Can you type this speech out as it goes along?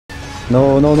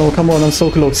No, no, no, come on, I'm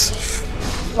so close.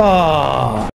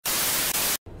 Ah!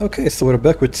 Okay, so we're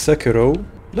back with Sekiro.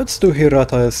 Let's do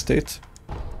Hirata Estate.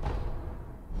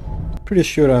 Pretty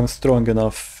sure I'm strong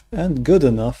enough and good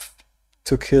enough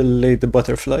to kill Lady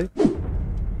Butterfly.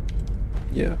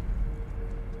 Yeah.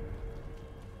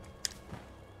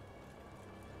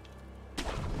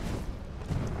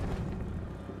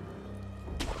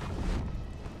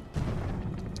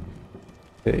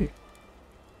 Okay.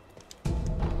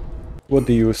 What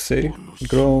do you say?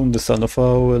 Groan, the son of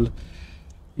owl.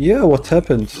 Yeah, what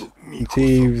happened?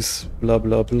 Thieves, blah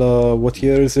blah blah. What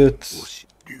year is it?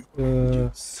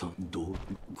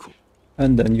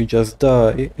 And then you just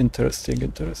die. Interesting,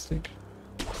 interesting.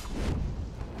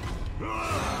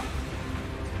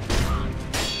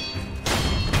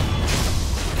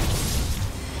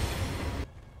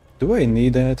 Do I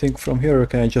need anything from here, or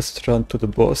can I just run to the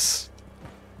boss?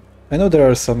 I know there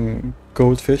are some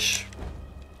goldfish,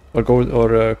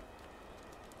 or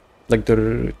like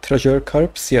the treasure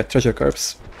carps. Yeah, treasure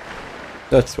carps.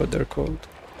 That's what they're called.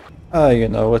 Ah, you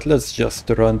know what? Let's just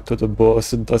run to the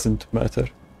boss. It doesn't matter.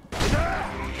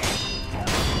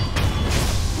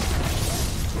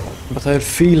 But I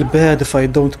feel bad if I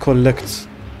don't collect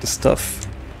the stuff.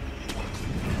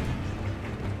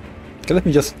 Okay, let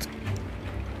me just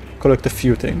collect a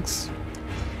few things.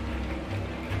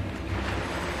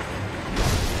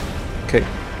 Okay.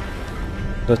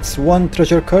 That's one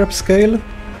treasure carp scale.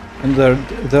 And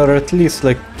there are at least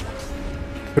like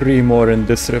 3 more in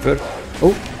this river.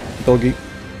 Oh, doggy.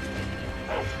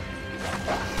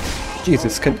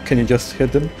 Jesus, can you just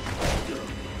hit them?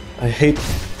 I hate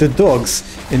the dogs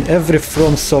in every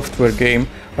From Software game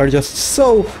are just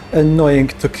so annoying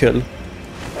to kill.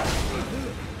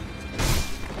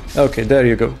 Okay, there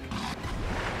you go.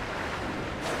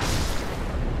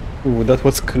 Ooh, that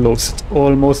was close. It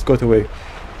almost got away.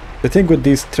 The thing with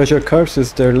these treasure carps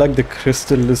is they're like the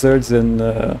crystal lizards in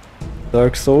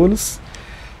Dark Souls.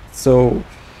 So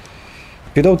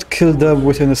if you don't kill them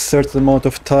within a certain amount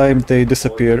of time, they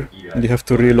disappear, and you have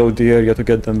to reload the area to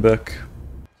get them back.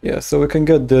 Yeah, so we can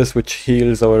get this, which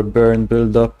heals our burn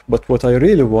build-up, but what I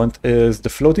really want is the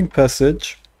floating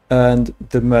passage and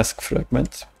the mask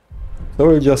fragment. So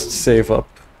we'll just save up.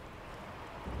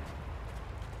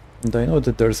 And I know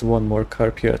that there's one more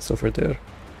carp yet over there.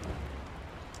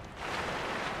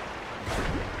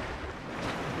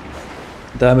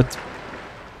 Damn it.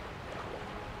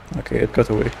 Okay, it got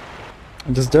away.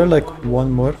 And is there like one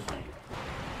more?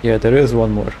 Yeah, there is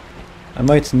one more. I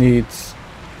might need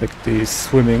like the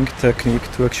swimming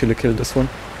technique to actually kill this one.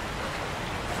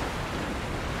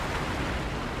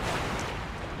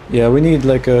 Yeah, we need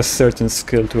like a certain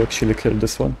skill to actually kill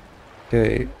this one.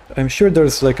 Okay, I'm sure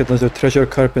there's like another treasure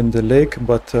carp in the lake,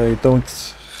 but I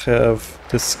don't have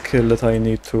the skill that I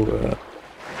need to...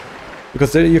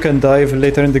 because there you can dive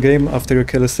later in the game after you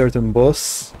kill a certain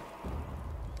boss.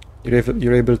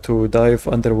 You're able to dive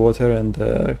underwater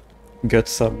and get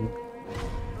some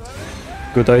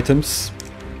good items.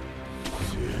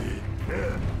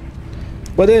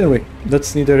 But anyway,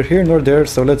 that's neither here nor there,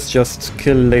 so let's just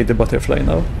kill Lady Butterfly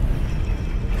now.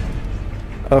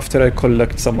 After I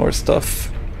collect some more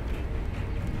stuff.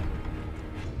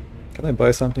 Can I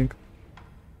buy something?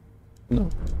 No.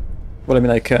 Well, I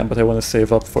mean I can, but I want to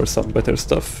save up for some better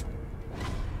stuff.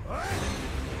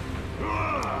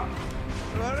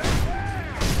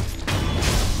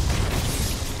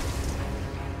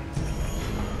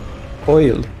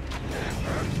 Oil.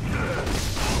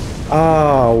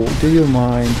 Ow, do you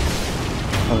mind?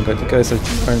 Oh my god, the guys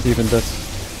aren't even that.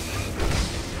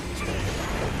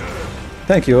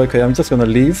 Thank you, okay, I'm just gonna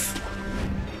leave.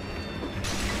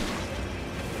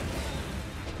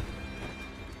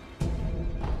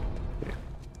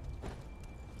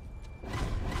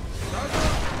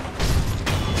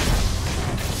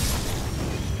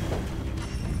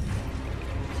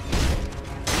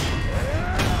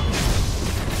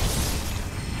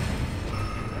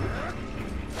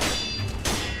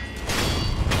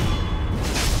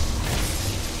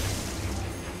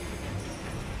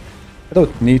 I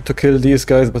don't need to kill these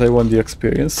guys, but I want the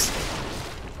experience.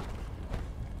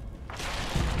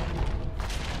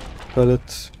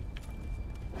 Pellet.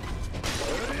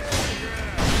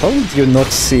 How did you not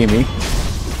see me?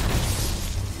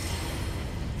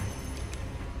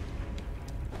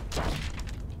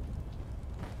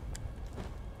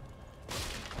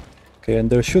 Okay, and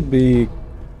there should be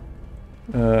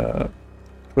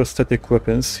prosthetic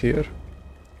weapons here.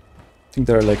 I think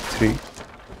there are like 3.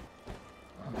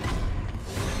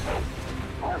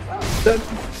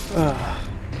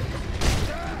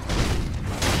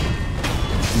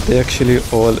 They actually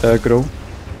all aggro.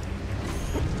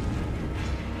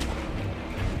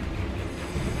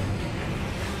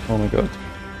 Oh my god.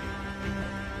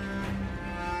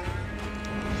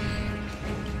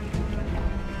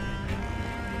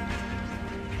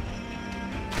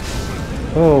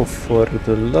 Oh, for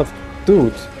the love...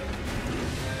 Dude!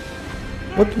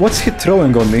 What's he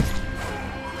throwing on me?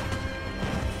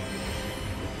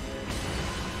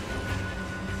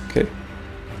 Okay.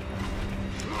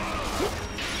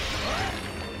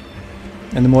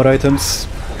 And more items.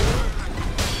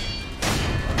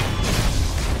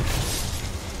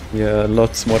 Yeah,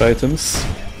 lots more items.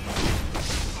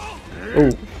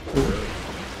 Oh.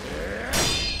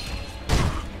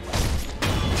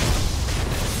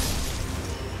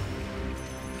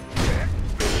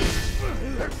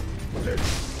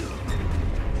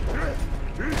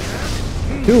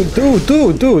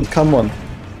 Dude, come on.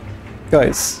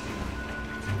 Guys.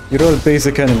 You're all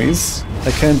basic enemies.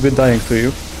 I can't be dying to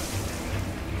you.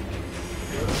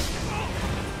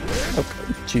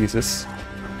 Okay, Jesus.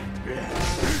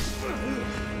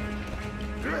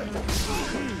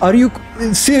 Are you...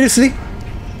 seriously?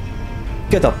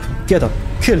 Get up,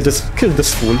 kill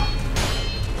this fool.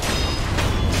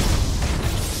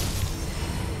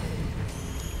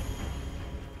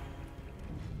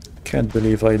 Can't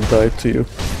believe I died to you.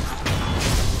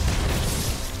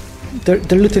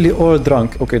 They're literally all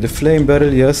drunk. Okay, the flame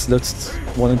barrel, yes, that's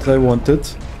one that I wanted.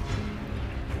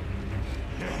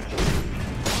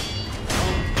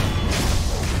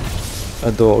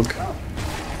 A dog.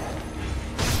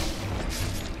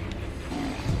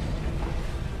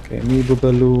 Okay, amiibo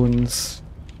balloons.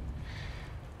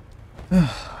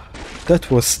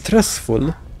 That was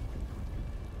stressful.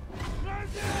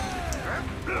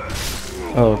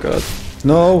 Oh god.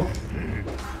 No!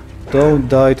 Don't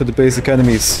die to the basic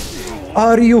enemies.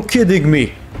 Are you kidding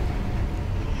me?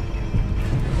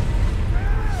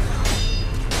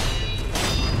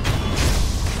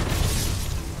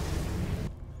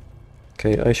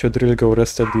 Okay, I should really go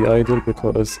rest at the idol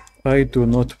because I do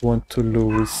not want to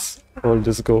lose all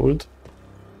this gold.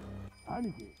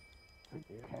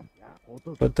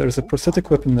 But there's a prosthetic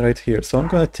weapon right here, so I'm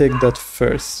gonna take that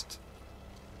first.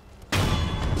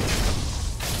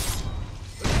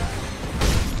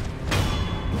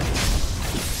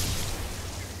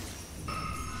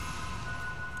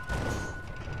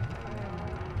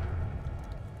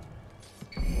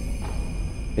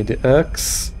 The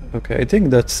axe. Okay, I think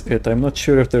that's it. I'm not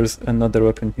sure if there's another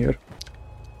weapon here.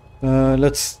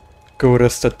 Let's go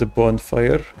rest at the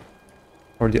bonfire.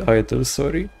 Or the idol,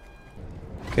 sorry.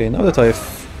 Okay, now that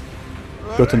I've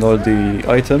gotten all the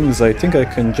items, I think I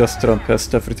can just run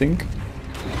past everything.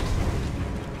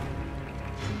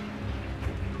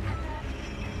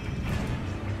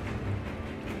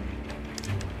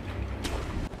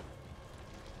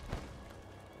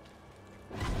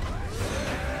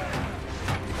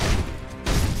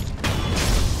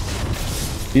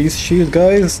 These shield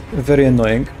guys, very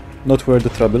annoying. Not worth the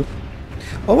trouble.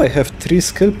 Oh, I have 3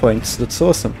 skill points. That's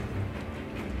awesome.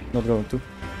 Not going to.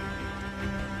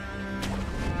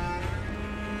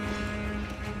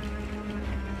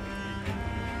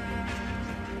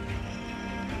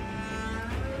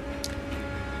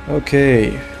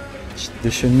 Okay. The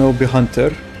Shinobi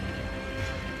Hunter.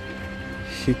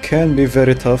 He can be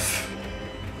very tough.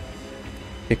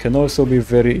 He can also be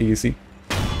very easy.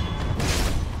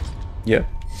 Yeah.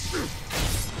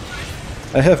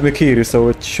 I have Mikiri, so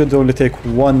it should only take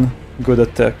one good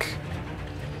attack.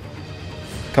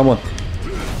 Come on.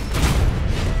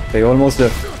 Okay, almost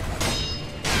there.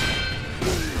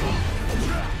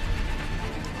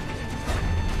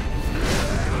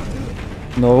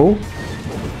 No.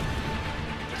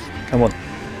 Come on.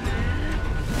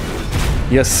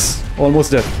 Yes,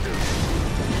 almost there.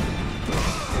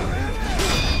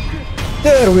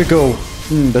 There we go.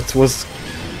 That was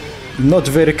not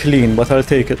very clean, but I'll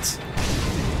take it.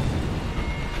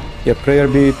 Yeah, prayer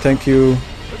bead, thank you.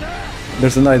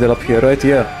 There's an idol up here, right?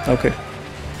 Yeah, okay.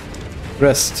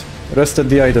 Rest. Rest at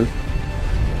the idol.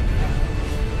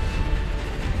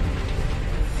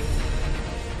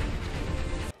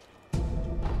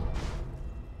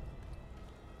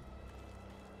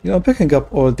 You know, I'm picking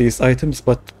up all these items,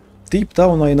 but deep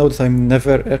down I know that I'm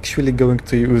never actually going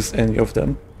to use any of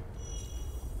them.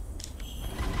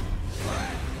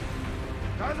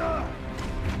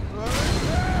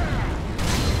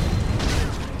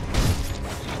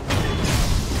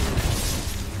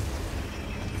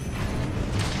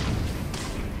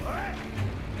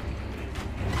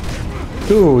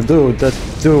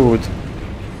 Dude.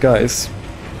 Guys,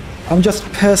 I'm just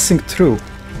passing through.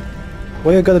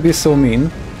 Why you gotta be so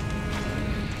mean?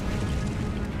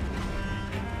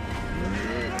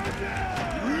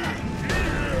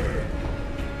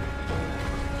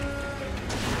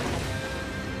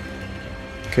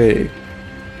 Okay.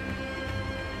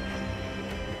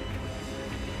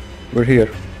 We're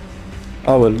here.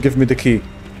 Owl, give me the key.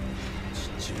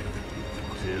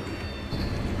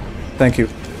 Thank you.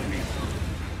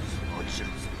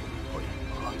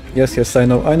 Yes, yes, I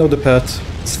know. I know the path.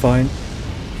 It's fine.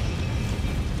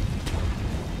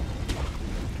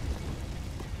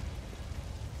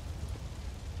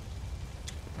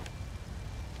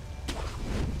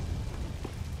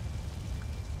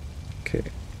 Okay.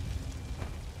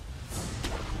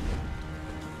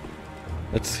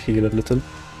 Let's heal a little.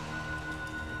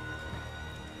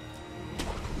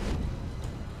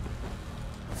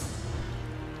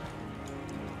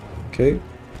 Okay.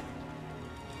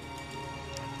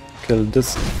 Kill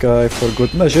this guy for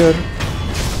good measure.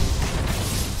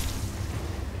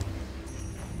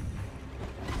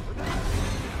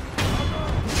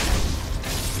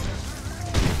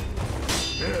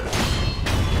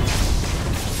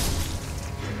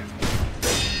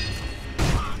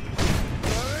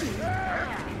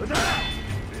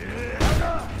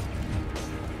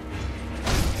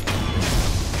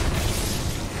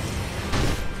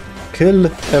 Kill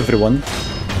everyone.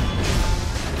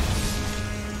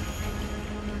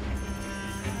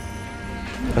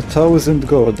 $1,000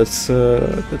 gold,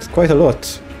 that's quite a lot.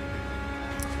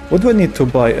 What do I need to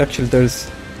buy? Actually,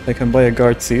 I can buy a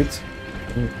guard seat.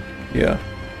 Yeah.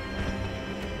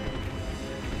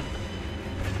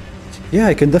 Yeah,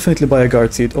 I can definitely buy a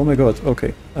guard seat. Oh my god,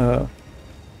 okay.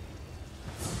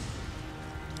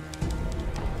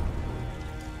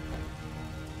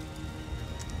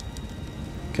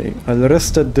 Okay, I'll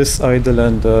rest at this idol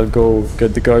and go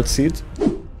get the guard seat.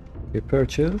 Okay,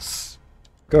 purchase.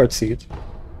 Guard seat.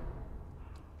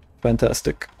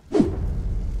 Fantastic.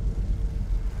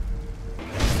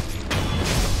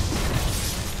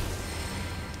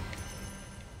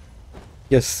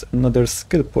 Yes, another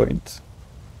skill point.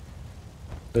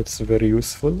 That's very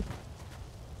useful.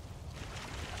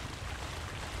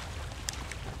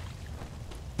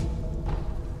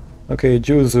 Okay,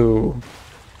 Gyoubu.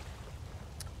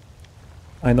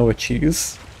 I know a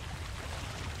cheese.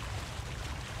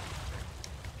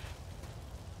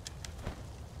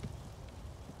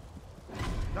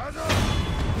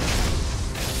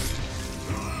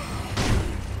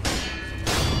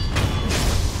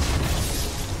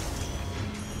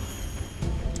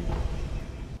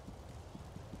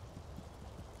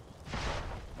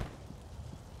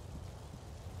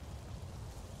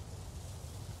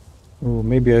 Oh,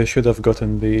 maybe I should have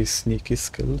gotten the sneaky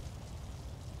skill.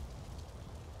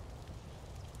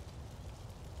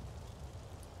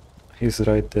 He's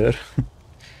right there.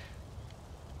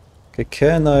 Okay,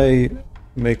 can I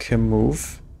make him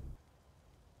move?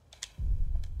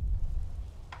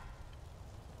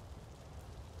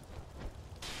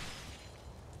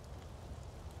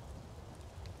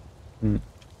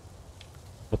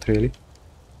 Not really.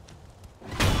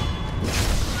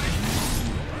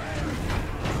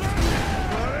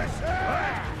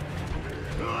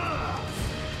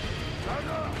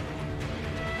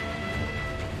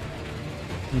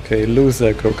 Okay, lose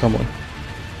aggro, come on.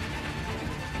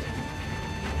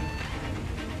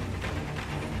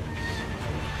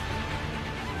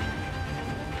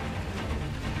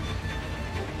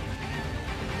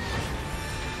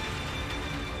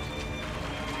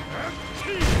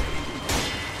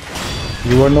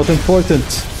 You are not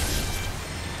important.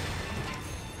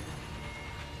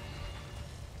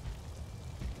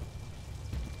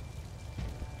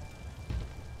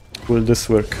 Will this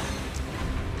work?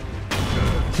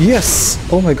 Yes!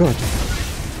 Oh my god.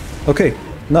 Okay,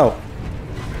 now.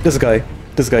 This guy.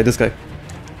 This guy, this guy.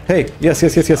 Hey, yes,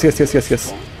 yes, yes, yes, yes, yes, yes,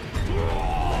 yes.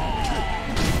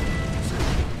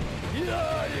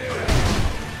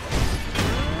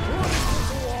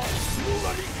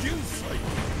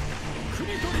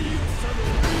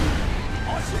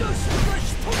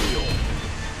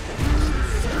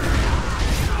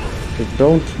 Okay,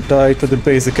 don't die to the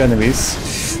basic enemies.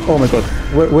 Oh my god.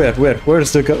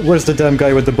 Where's the damn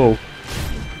guy with the bow?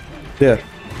 There.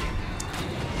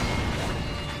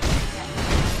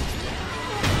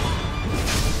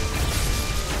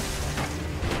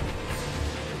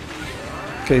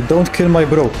 Okay, don't kill my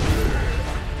bro.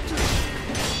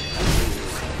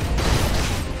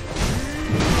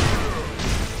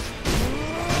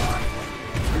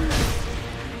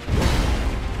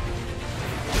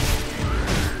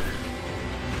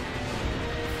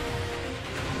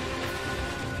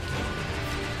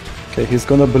 Okay, he's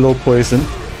gonna blow poison.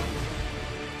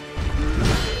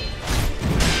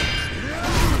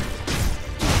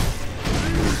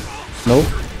 No,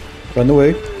 run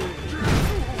away.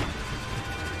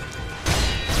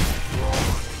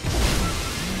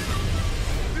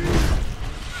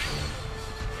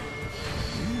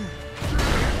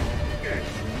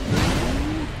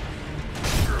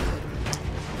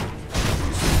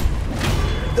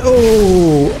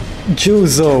 Oh,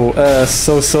 Juzo,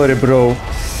 so sorry, bro.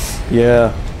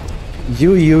 Yeah,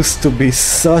 you used to be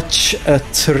such a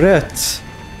threat.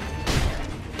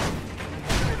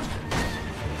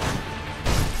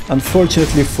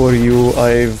 Unfortunately for you,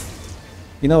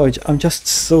 I'm just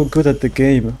so good at the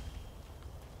game.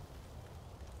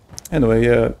 Anyway,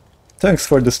 yeah, thanks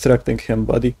for distracting him,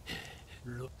 buddy.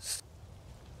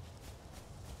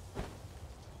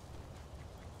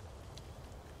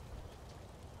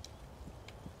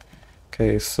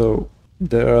 Okay, so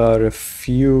there are a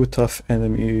few tough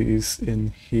enemies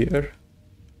in here.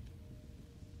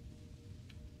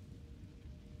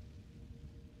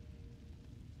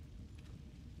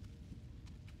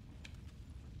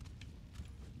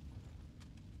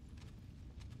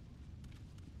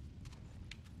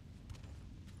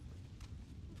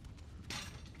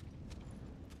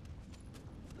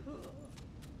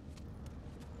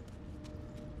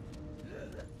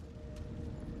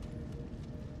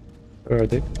 Where are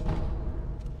they?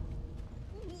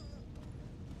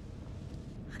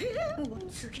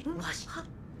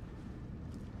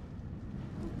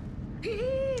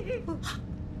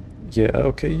 Yeah,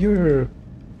 okay, you're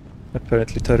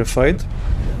apparently terrified.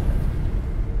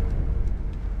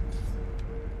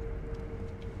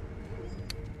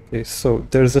 Okay, so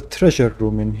there's a treasure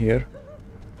room in here.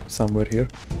 Somewhere here.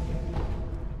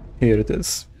 Here it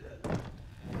is.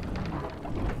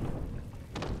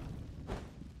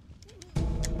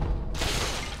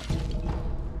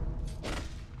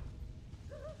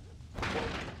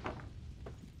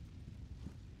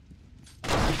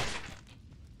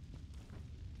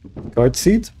 Guard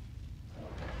seed?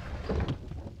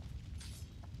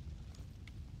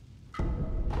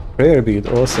 Prayer bead,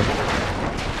 awesome.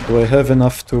 Do I have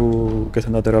enough to get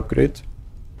another upgrade?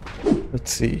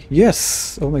 Let's see.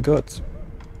 Yes! Oh my god.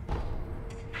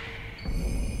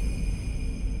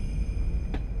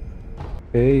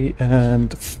 Okay,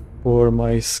 and for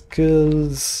my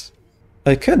skills...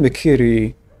 I can make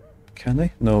Kiri... Can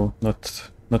I? No, not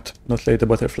Lady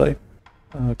Butterfly.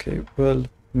 Okay, well,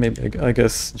 maybe I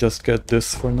guess just get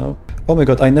this for now. Oh my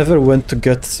god, I never went to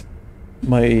get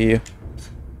my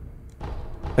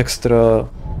extra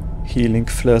healing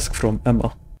flask from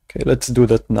Emma. Okay, let's do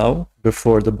that now,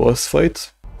 before the boss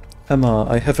fight. Emma,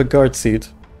 I have a guard seed.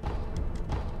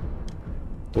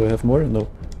 Do I have more? No.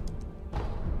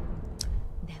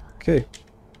 Okay,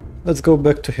 let's go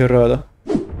back to Hirada.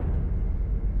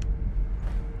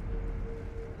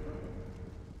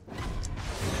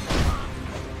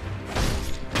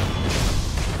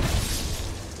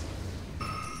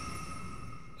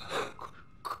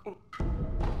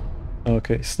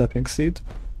 Okay, snapping seed.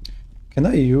 Can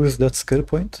I use that skill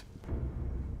point?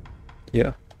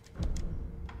 Yeah.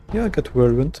 Yeah, I got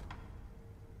whirlwind.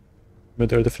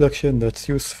 Better deflection, that's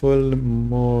useful.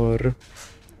 More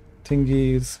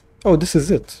thingies. Oh, this is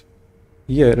it.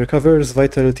 Yeah, recovers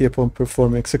vitality upon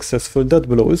performing successful death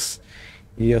blows.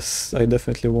 Yes, I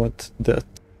definitely want that.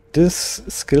 This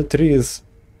skill tree is...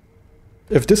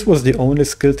 If this was the only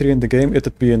skill tree in the game,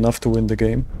 it'd be enough to win the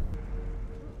game.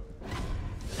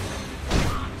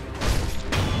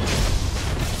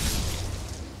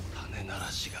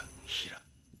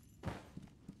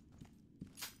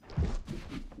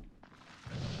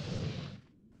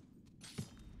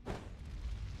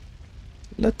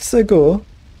 Let's go.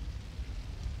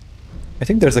 I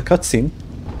think there's a cutscene.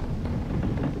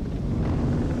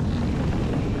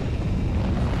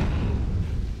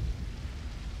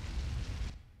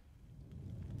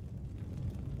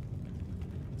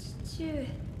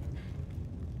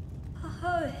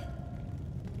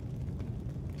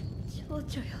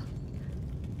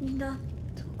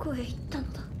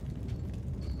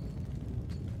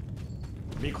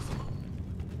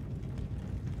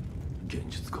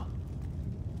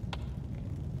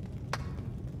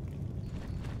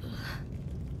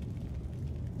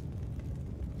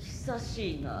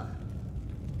 Ashina,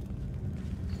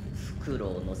 フク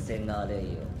ロウのせがれよ。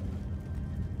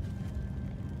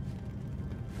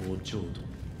お嬢殿、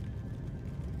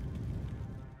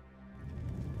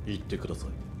言ってください。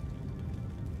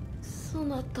そ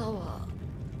なたは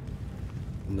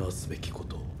なすべきこ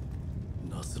とを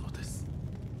なすのです。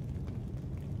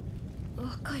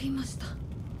わかりました。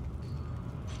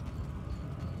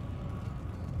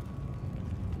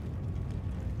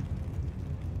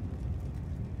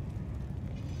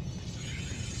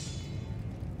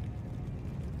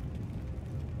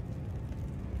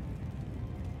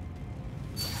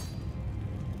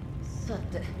さ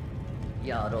て、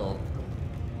やろうか。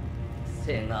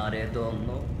せがれ殿。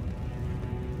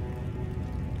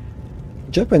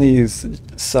Japanese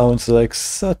sounds like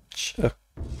such a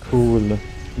cool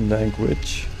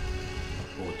language.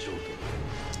 お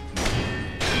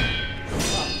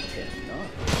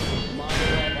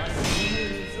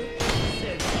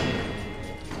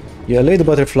Yeah, Lady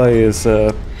Butterfly is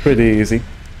pretty easy.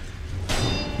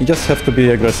 You just have to be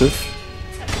aggressive.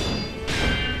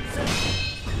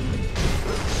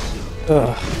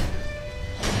 Ugh.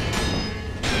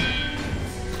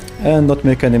 And not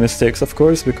make any mistakes, of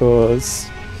course, because...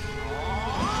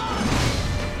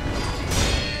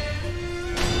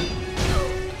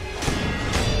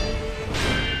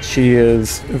 she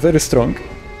is very strong.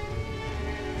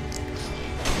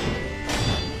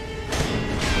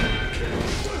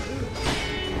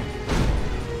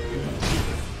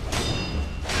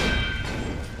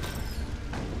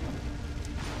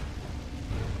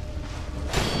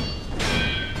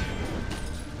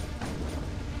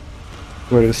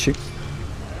 Where is she?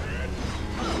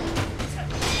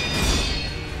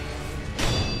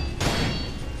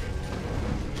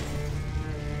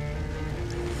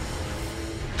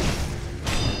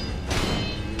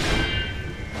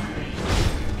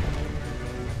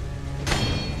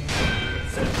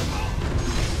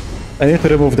 I need to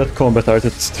remove that combat art,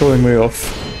 it's throwing me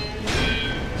off.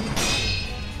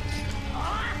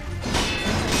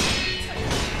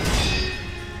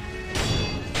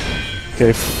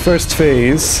 Okay, first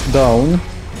phase, down.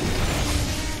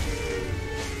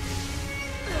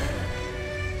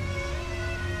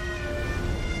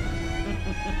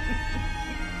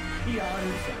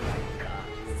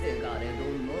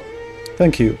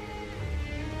 Thank you.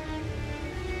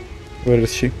 Where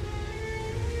is she?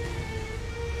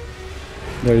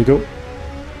 There you go.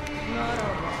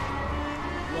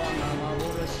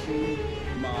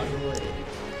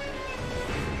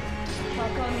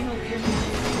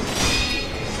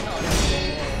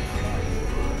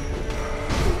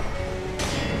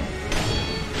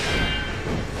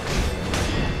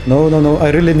 No, no, no,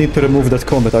 I really need to remove that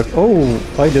combat art. Oh,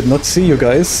 I did not see you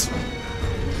guys.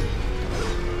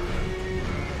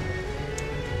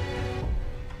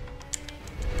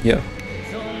 Yeah.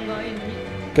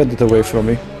 Get it away from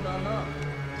me.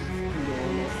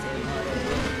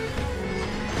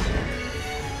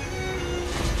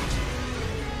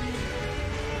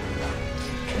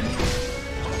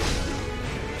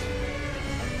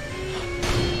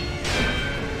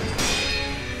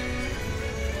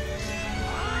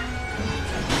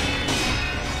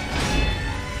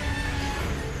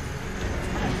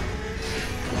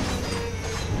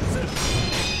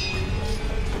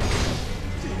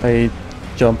 I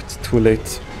jumped too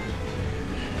late.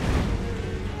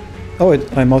 Oh,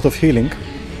 I'm out of healing.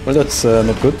 Well, that's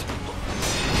not good.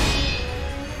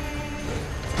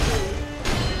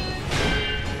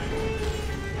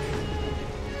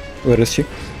 Where is she?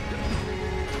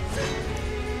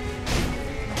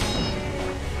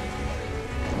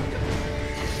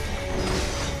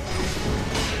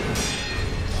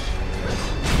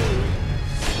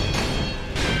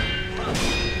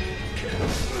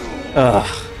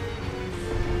 Ah.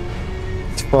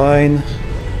 It's fine.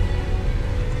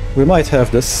 We might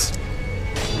have this.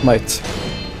 Might.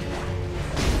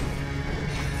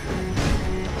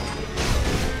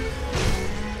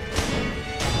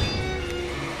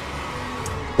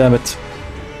 Damn it.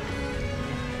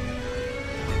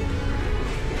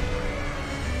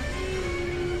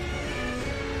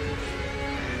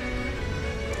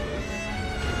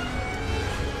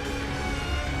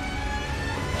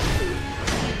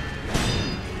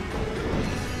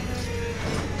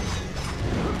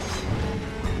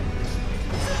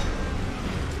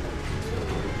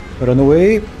 Run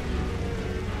away.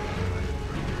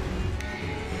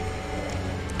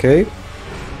 Okay.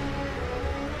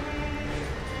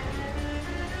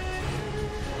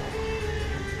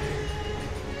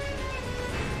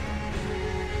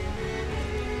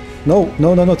 No,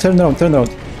 no, no, no, turn around, turn around.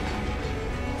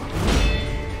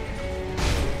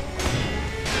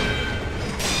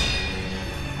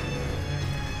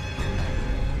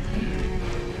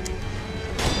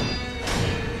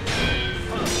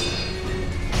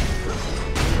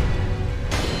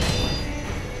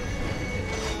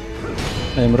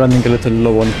 I'm running a little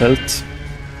low on health.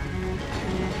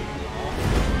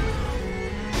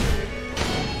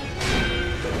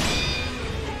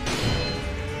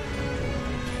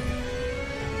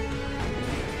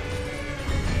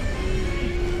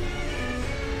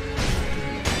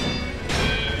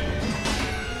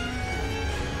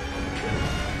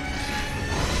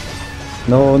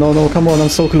 No, no, no, come on, I'm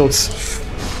so close.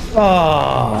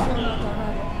 Ah,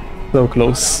 so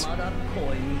close.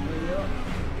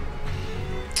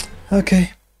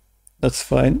 Okay, that's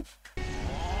fine.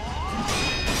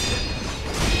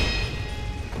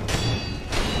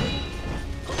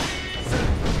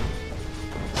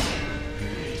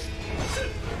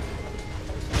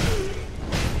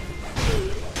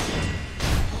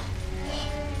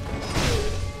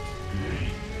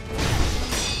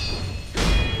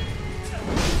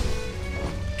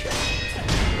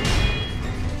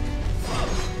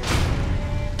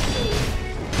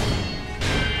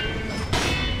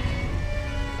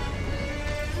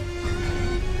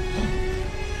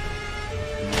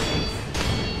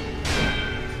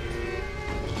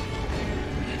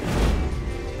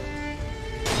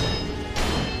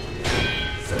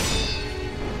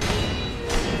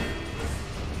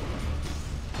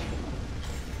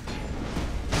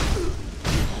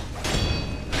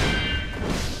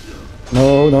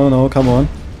 No, no, no, come on.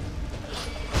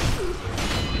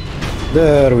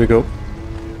 There we go.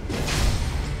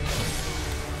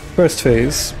 First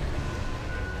phase.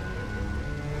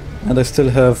 And I still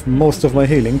have most of my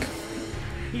healing.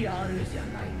 やるじゃ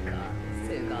ないか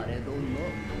せがれ殿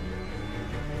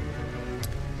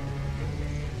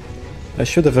I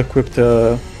should have equipped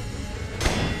a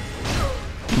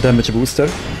damage booster.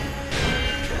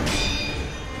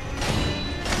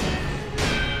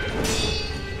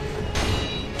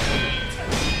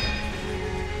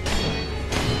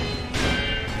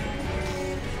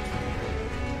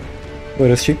 Where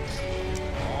is she?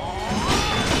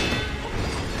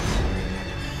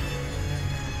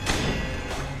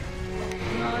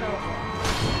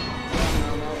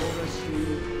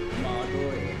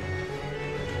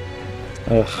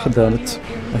 Ugh, damn it.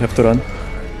 I have to run.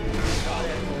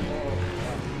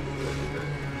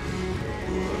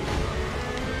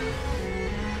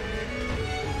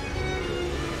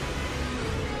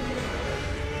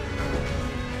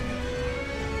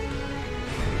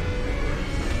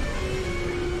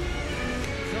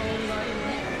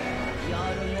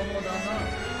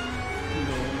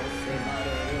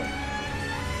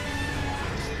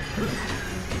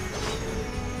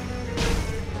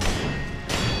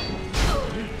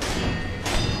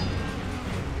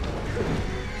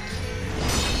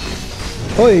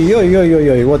 Oi, oi, oi, oi,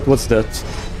 oi, what's that?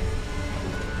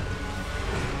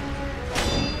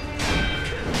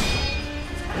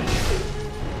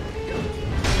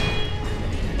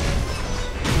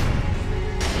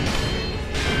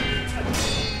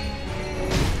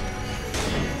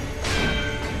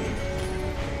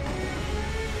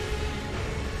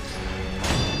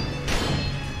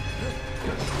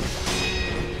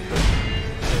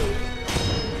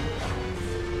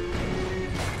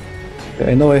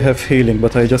 I know I have healing,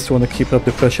 but I just want to keep up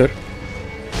the pressure.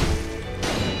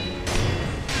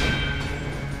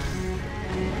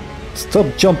 Stop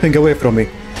jumping away from me.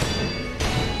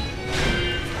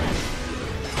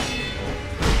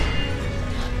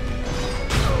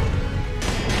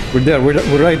 We're there,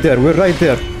 we're right there, we're right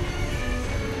there.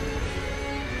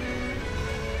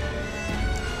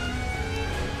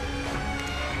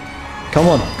 Come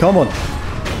on, come on.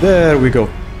 There we go.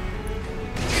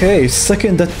 Okay,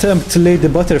 second attempt Lady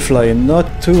Butterfly,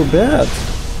 not too bad.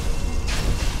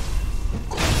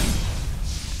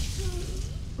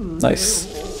 Nice.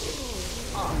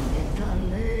 だ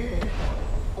ね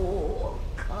おお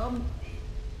神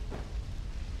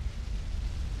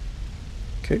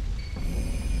Okay.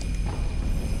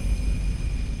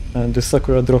 And the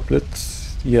Sakura droplet.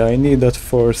 Yeah, I need that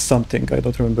for something. I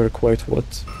don't remember quite what.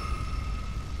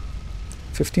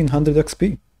 1500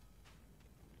 XP.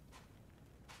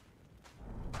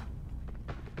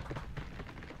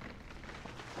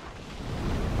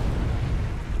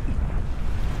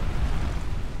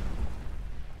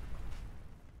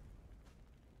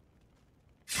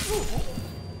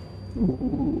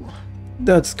 Ooh,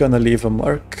 that's gonna leave a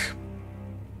mark.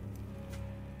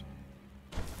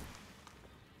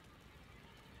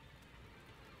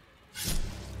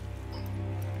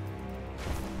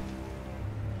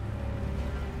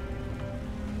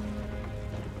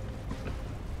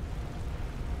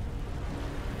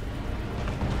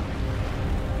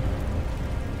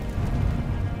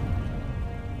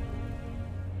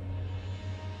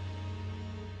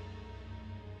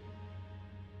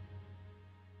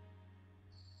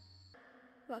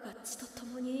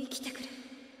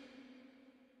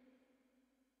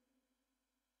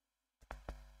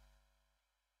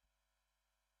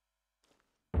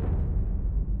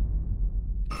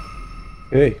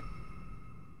 Okay.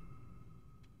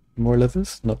 More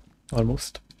levels? No,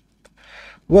 almost.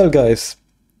 Well guys,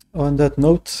 on that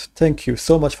note, thank you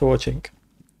so much for watching.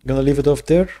 I'm gonna leave it off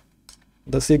there.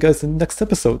 And I'll see you guys in the next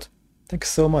episode. Thanks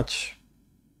so much.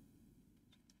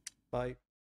 Bye.